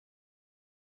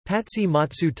Patsy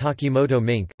Matsu Takimoto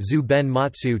Mink, Zu Ben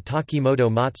Matsu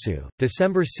Takimoto Matsu,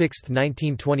 December 6,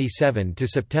 1927 to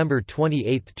September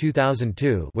 28,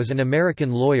 2002, was an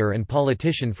American lawyer and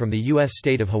politician from the U.S.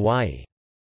 state of Hawaii.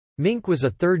 Mink was a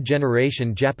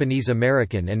third-generation Japanese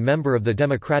American and member of the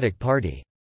Democratic Party.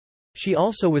 She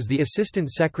also was the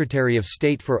Assistant Secretary of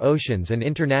State for Oceans and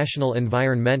International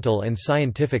Environmental and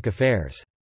Scientific Affairs.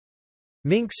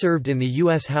 Mink served in the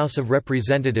U.S. House of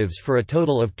Representatives for a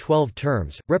total of 12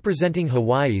 terms, representing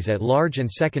Hawaii's at-large and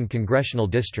 2nd congressional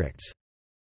districts.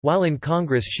 While in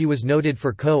Congress she was noted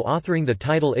for co-authoring the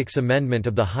Title IX Amendment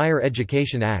of the Higher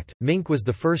Education Act. Mink was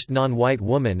the first non-white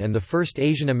woman and the first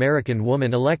Asian American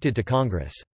woman elected to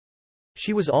Congress.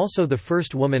 She was also the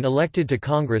first woman elected to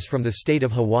Congress from the state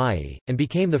of Hawaii, and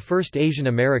became the first Asian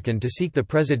American to seek the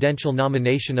presidential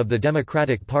nomination of the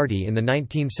Democratic Party in the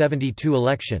 1972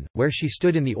 election, where she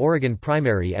stood in the Oregon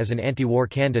primary as an anti-war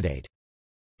candidate.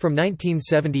 From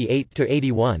 1978 to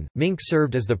 81, Mink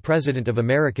served as the President of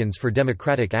Americans for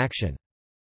Democratic Action.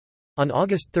 On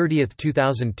August 30,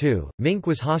 2002, Mink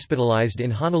was hospitalized in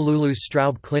Honolulu's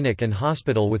Straub Clinic and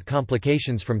Hospital with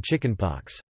complications from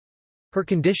chickenpox. Her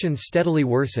condition steadily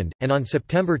worsened, and on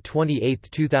September 28,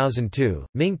 2002,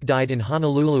 Mink died in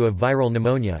Honolulu of viral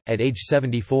pneumonia, at age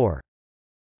 74.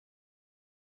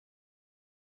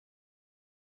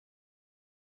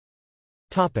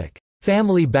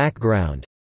 Family background.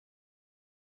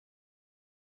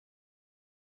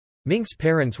 Mink's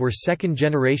parents were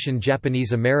second-generation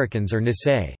Japanese Americans or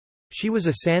Nisei. She was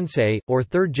a Sansei, or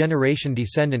third-generation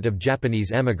descendant of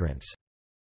Japanese emigrants.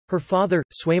 Her father,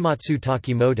 Suematsu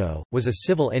Takimoto, was a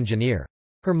civil engineer.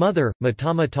 Her mother,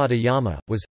 Matama Tateyama,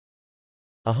 was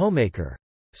a homemaker.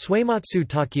 Suematsu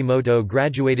Takimoto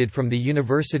graduated from the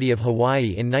University of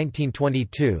Hawaii in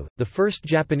 1922, the first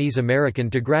Japanese American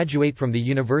to graduate from the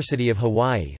University of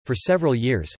Hawaii. For several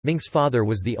years, Mink's father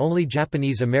was the only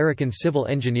Japanese American civil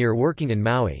engineer working in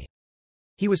Maui.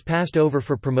 He was passed over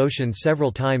for promotion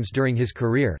several times during his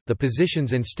career, the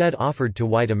positions instead offered to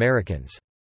white Americans.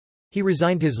 He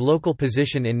resigned his local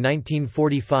position in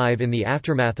 1945 in the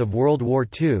aftermath of World War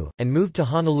II, and moved to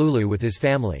Honolulu with his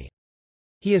family.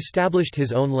 He established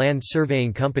his own land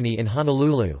surveying company in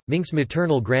Honolulu. Mink's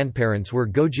maternal grandparents were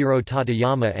Gojiro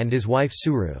Tateyama and his wife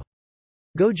Suru.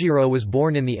 Gojiro was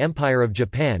born in the Empire of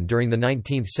Japan during the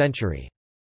 19th century.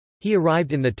 He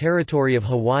arrived in the territory of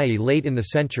Hawaii late in the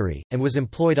century, and was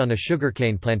employed on a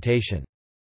sugarcane plantation.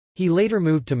 He later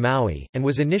moved to Maui, and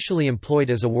was initially employed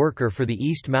as a worker for the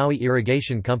East Maui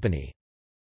Irrigation Company.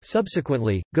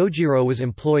 Subsequently, Gojiro was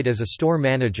employed as a store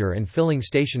manager and filling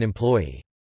station employee.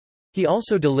 He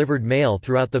also delivered mail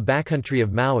throughout the backcountry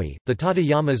of Maui. The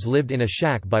Tateyamas lived in a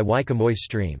shack by Waikamoe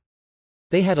Stream.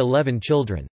 They had 11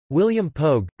 children. William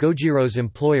Pogue, Gojiro's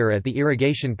employer at the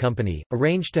irrigation company,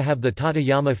 arranged to have the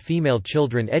Tateyama female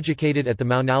children educated at the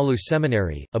Maunaulu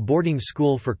Seminary, a boarding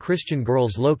school for Christian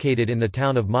girls located in the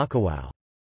town of Makawao.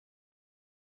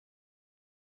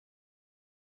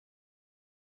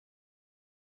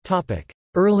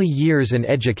 Early years and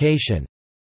education.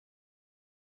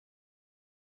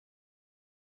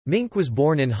 Mink was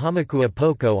born in Hamakua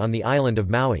Poko on the island of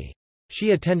Maui.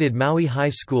 She attended Maui High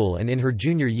School and in her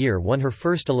junior year won her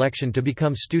first election to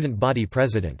become student body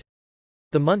president.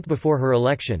 The month before her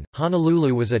election,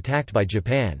 Honolulu was attacked by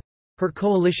Japan. Her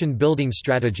coalition-building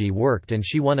strategy worked and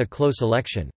she won a close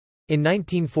election. In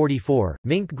 1944,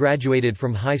 Mink graduated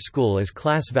from high school as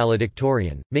class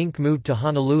valedictorian. Mink moved to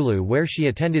Honolulu where she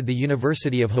attended the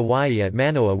University of Hawaii at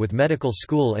Manoa with medical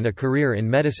school and a career in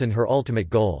medicine her ultimate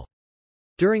goal.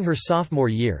 During her sophomore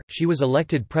year, she was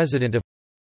elected president of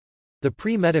the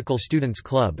Pre-Medical Students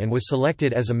Club and was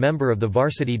selected as a member of the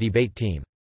varsity debate team.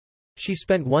 She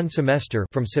spent one semester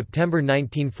from September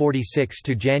 1946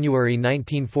 to January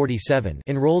 1947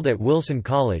 enrolled at Wilson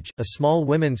College, a small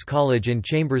women's college in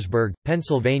Chambersburg,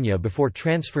 Pennsylvania before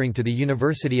transferring to the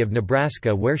University of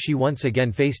Nebraska where she once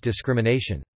again faced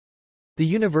discrimination. The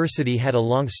university had a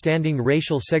long-standing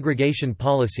racial segregation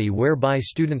policy whereby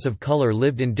students of color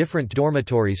lived in different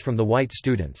dormitories from the white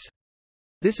students.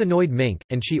 This annoyed Mink,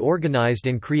 and she organized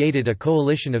and created a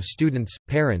coalition of students,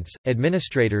 parents,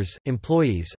 administrators,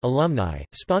 employees, alumni,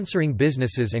 sponsoring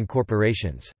businesses and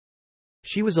corporations.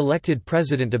 She was elected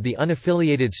president of the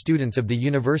Unaffiliated Students of the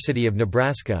University of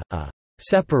Nebraska, a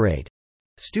separate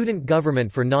student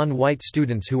government for non-white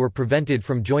students who were prevented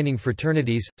from joining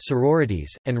fraternities,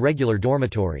 sororities, and regular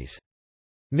dormitories.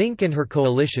 Mink and her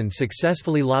coalition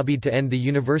successfully lobbied to end the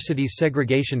university's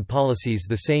segregation policies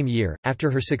the same year. After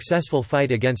her successful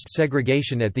fight against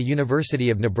segregation at the University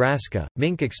of Nebraska,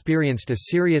 Mink experienced a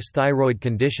serious thyroid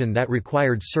condition that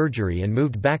required surgery and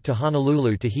moved back to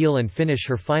Honolulu to heal and finish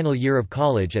her final year of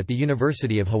college at the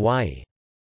University of Hawaii.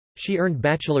 She earned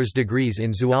bachelor's degrees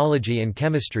in zoology and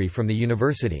chemistry from the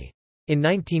university. In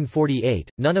 1948,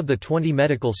 none of the 20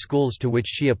 medical schools to which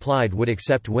she applied would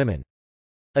accept women.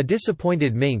 A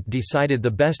disappointed Mink decided the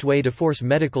best way to force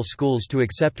medical schools to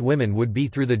accept women would be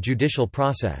through the judicial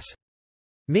process.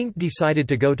 Mink decided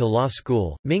to go to law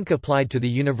school. Mink applied to the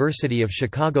University of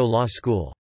Chicago Law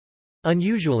School.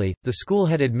 Unusually, the school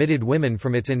had admitted women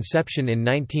from its inception in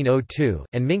 1902,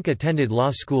 and Mink attended law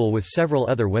school with several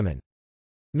other women.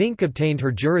 Mink obtained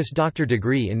her Juris Doctor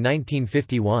degree in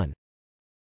 1951.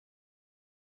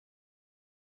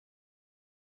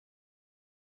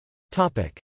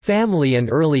 Family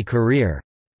and early career.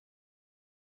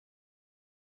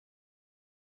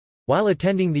 While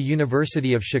attending the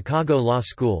University of Chicago Law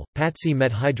School, Patsy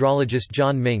met hydrologist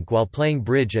John Mink while playing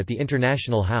bridge at the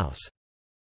International House.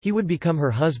 He would become her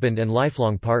husband and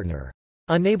lifelong partner.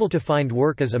 Unable to find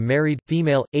work as a married,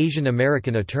 female, Asian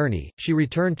American attorney, she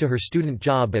returned to her student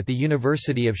job at the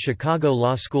University of Chicago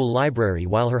Law School library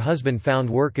while her husband found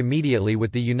work immediately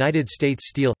with the United States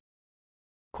Steel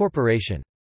Corporation.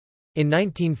 In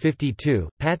 1952,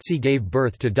 Patsy gave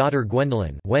birth to daughter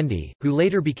Gwendolyn Wendy, who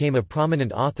later became a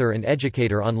prominent author and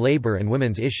educator on labor and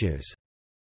women's issues.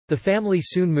 The family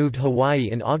soon moved to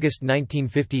Hawaii in August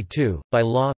 1952. By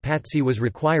law, Patsy was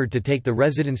required to take the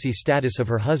residency status of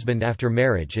her husband after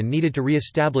marriage and needed to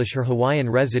re-establish her Hawaiian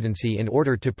residency in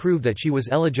order to prove that she was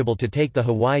eligible to take the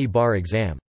Hawaii bar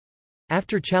exam.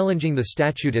 After challenging the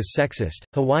statute as sexist,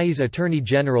 Hawaii's Attorney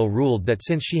General ruled that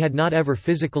since she had not ever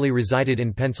physically resided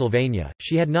in Pennsylvania,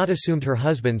 she had not assumed her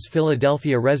husband's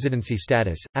Philadelphia residency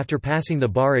status. After passing the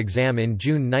bar exam in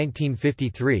June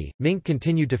 1953, Mink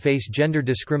continued to face gender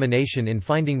discrimination in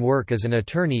finding work as an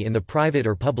attorney in the private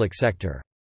or public sector.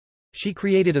 She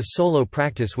created a solo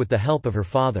practice with the help of her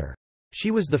father.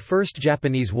 She was the first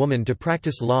Japanese woman to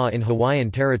practice law in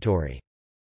Hawaiian territory.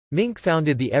 Mink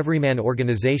founded the Everyman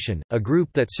Organization, a group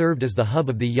that served as the hub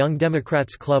of the Young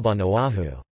Democrats Club on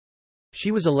Oahu.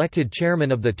 She was elected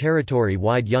chairman of the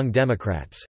territory-wide Young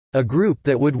Democrats, a group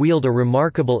that would wield a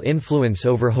remarkable influence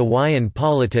over Hawaiian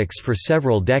politics for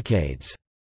several decades.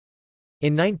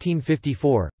 In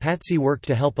 1954, Patsy worked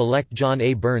to help elect John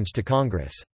A. Burns to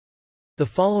Congress. The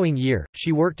following year,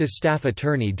 she worked as staff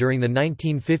attorney during the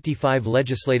 1955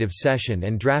 legislative session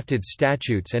and drafted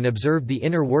statutes and observed the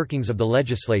inner workings of the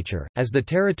legislature. As the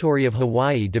territory of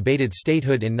Hawaii debated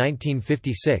statehood in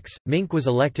 1956, Mink was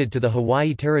elected to the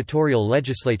Hawaii Territorial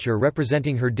Legislature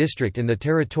representing her district in the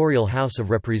Territorial House of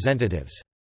Representatives.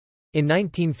 In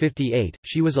 1958,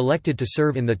 she was elected to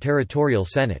serve in the Territorial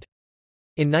Senate.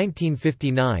 In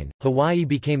 1959, Hawaii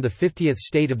became the 50th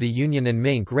state of the Union and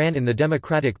Mink ran in the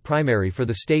Democratic primary for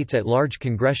the state's at-large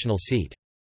congressional seat.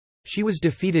 She was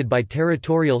defeated by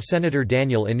Territorial Senator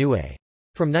Daniel Inouye.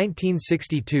 From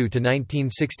 1962 to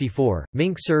 1964,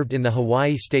 Mink served in the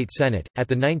Hawaii State Senate. At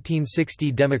the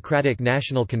 1960 Democratic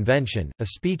National Convention, a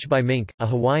speech by Mink, a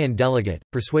Hawaiian delegate,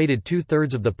 persuaded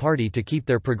two-thirds of the party to keep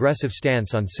their progressive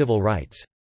stance on civil rights.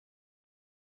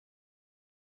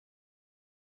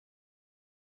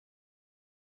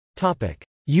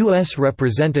 U.S.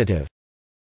 Representative.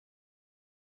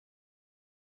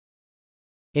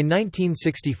 In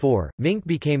 1964, Mink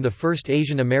became the first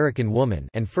Asian American woman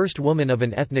and first woman of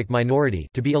an ethnic minority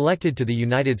to be elected to the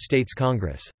United States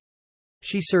Congress.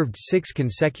 She served 6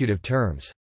 consecutive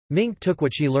terms. Mink took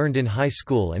what she learned in high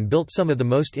school and built some of the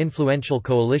most influential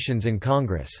coalitions in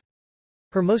Congress.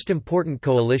 Her most important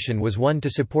coalition was one to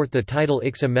support the Title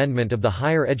IX amendment of the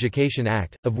Higher Education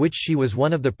Act, of which she was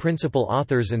one of the principal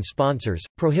authors and sponsors,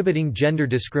 prohibiting gender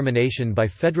discrimination by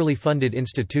federally funded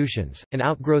institutions, an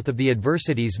outgrowth of the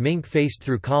adversities Mink faced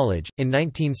through college. In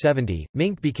 1970,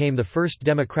 Mink became the first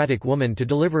Democratic woman to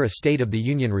deliver a State of the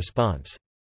Union response.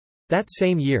 That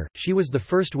same year, she was the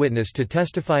first witness to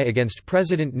testify against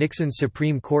President Nixon's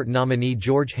Supreme Court nominee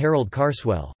George Harold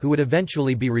Carswell, who would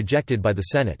eventually be rejected by the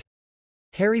Senate.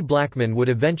 Harry Blackmun would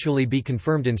eventually be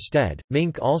confirmed instead.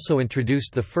 Mink also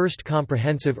introduced the first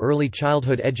comprehensive Early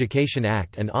Childhood Education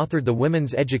Act and authored the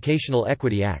Women's Educational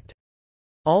Equity Act.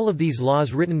 All of these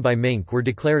laws written by Mink were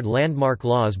declared landmark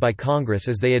laws by Congress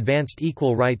as they advanced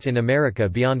equal rights in America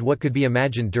beyond what could be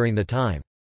imagined during the time.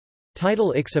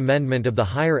 Title IX Amendment of the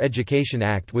Higher Education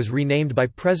Act was renamed by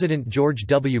President George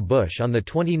W. Bush on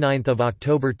 29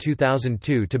 October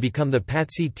 2002 to become the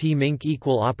Patsy Mink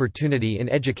Equal Opportunity in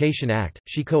Education Act.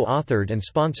 She co-authored and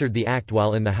sponsored the act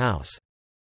while in the House.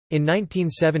 In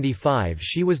 1975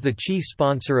 she was the chief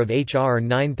sponsor of H.R.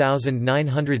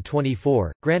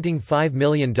 9924, granting $5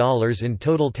 million in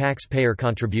total taxpayer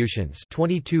contributions,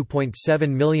 $22.7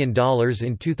 million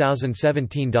in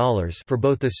 2017 for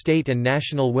both the state and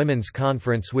national women's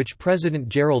conference, which President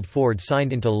Gerald Ford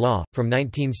signed into law. From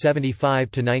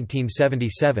 1975 to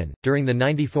 1977, during the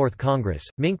 94th Congress,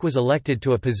 Mink was elected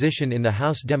to a position in the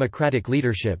House Democratic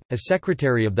leadership, as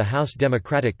Secretary of the House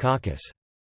Democratic Caucus.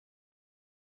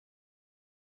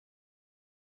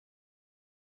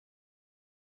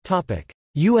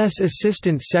 U.S.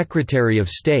 Assistant Secretary of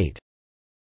State.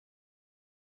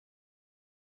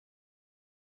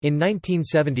 In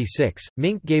 1976,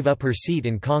 Mink gave up her seat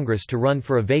in Congress to run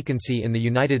for a vacancy in the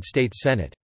United States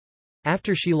Senate.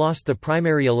 After she lost the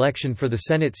primary election for the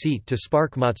Senate seat to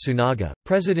Spark Matsunaga,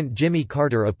 President Jimmy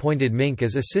Carter appointed Mink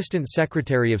as Assistant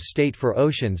Secretary of State for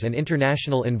Oceans and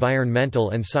International Environmental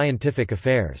and Scientific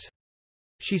Affairs.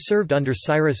 She served under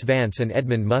Cyrus Vance and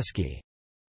Edmund Muskie.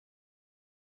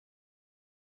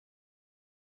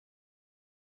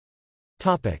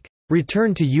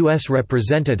 Return to U.S.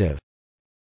 Representative.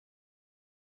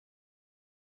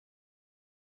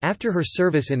 After her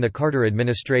service in the Carter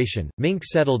administration, Mink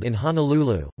settled in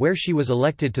Honolulu, where she was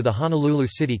elected to the Honolulu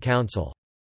City Council.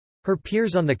 Her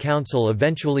peers on the council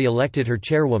eventually elected her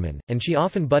chairwoman, and she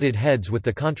often butted heads with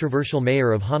the controversial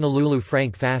mayor of Honolulu,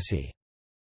 Frank Fassi.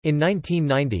 In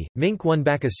 1990, Mink won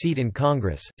back a seat in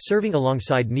Congress, serving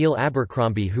alongside Neil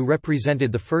Abercrombie, who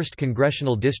represented the 1st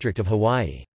Congressional District of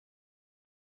Hawaii.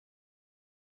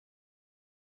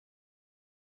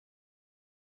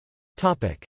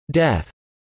 Death.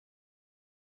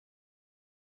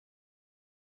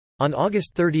 On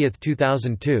August 30,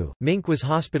 2002, Mink was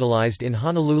hospitalized in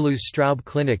Honolulu's Straub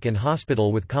Clinic and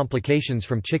Hospital with complications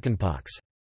from chickenpox.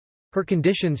 Her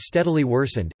conditions steadily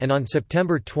worsened, and on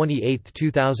September 28,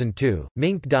 2002,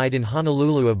 Mink died in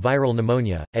Honolulu of viral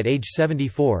pneumonia. At age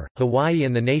 74, Hawaii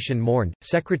and the nation mourned.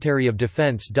 Secretary of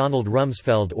Defense Donald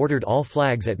Rumsfeld ordered all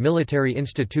flags at military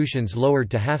institutions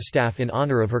lowered to half-staff in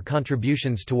honor of her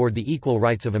contributions toward the equal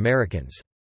rights of Americans.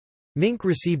 Mink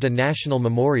received a national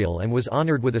memorial and was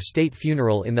honored with a state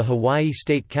funeral in the Hawaii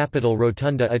State Capitol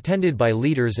Rotunda attended by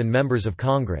leaders and members of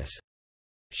Congress.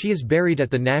 She is buried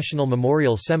at the National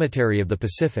Memorial Cemetery of the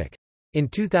Pacific. In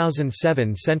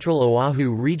 2007, Central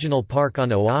Oahu Regional Park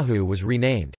on Oahu was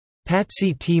renamed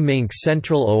Patsy Mink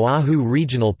Central Oahu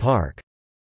Regional Park.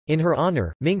 In her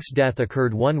honor, Mink's death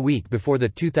occurred 1 week before the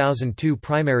 2002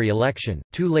 primary election,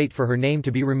 too late for her name to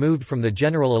be removed from the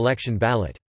general election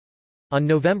ballot. On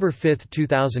November 5,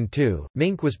 2002,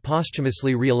 Mink was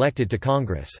posthumously re-elected to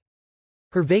Congress.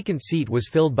 Her vacant seat was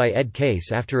filled by Ed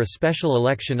Case after a special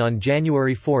election on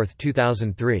January 4,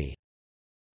 2003.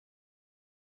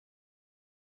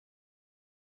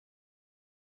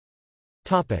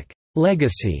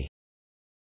 Legacy.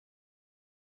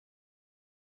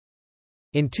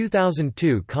 In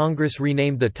 2002, Congress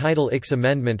renamed the Title IX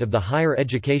Amendment of the Higher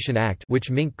Education Act, which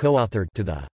Mink co-authored, to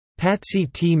the Patsy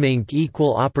Mink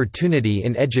Equal Opportunity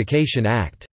in Education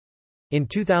Act. In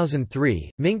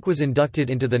 2003, Mink was inducted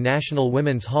into the National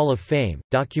Women's Hall of Fame.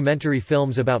 Documentary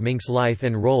films about Mink's life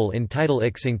and role in Title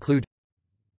IX include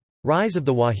Rise of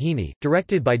the Wahine,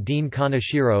 directed by Dean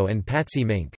Kaneshiro and Patsy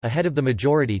Mink, Ahead of the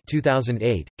Majority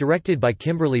 2008, directed by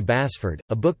Kimberly Basford,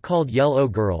 a book called Yellow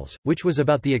Girls, which was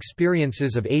about the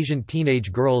experiences of Asian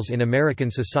teenage girls in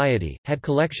American society, had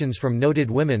collections from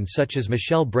noted women such as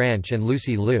Michelle Branch and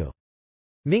Lucy Liu.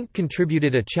 Mink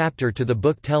contributed a chapter to the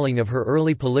book telling of her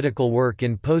early political work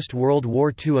in post-World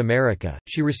War II America.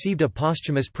 She received a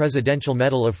posthumous Presidential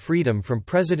Medal of Freedom from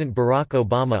President Barack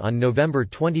Obama on November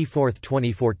 24,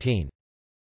 2014.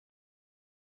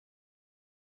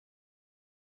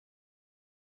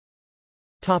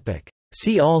 Topic: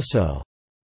 See also: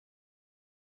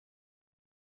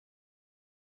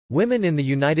 Women in the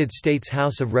United States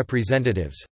House of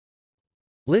Representatives,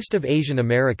 List of Asian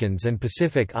Americans and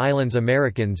Pacific Islands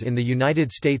Americans in the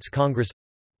United States Congress,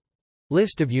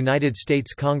 List of United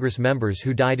States Congress members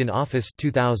who died in office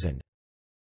 2000.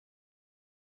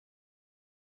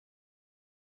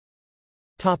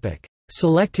 Topic: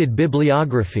 Selected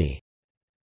bibliography.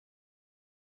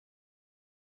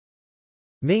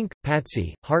 Mink,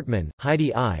 Patsy, Hartman,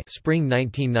 Heidi I. Spring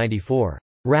 1994.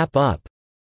 Wrap Up.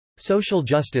 Social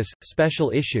Justice, Special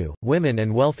Issue, Women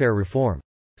and Welfare Reform.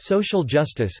 Social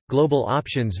Justice, Global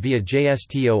Options via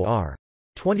JSTOR.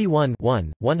 21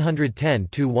 1,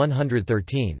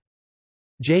 110–113.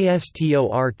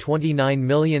 JSTOR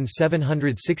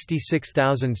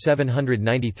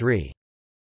 29766793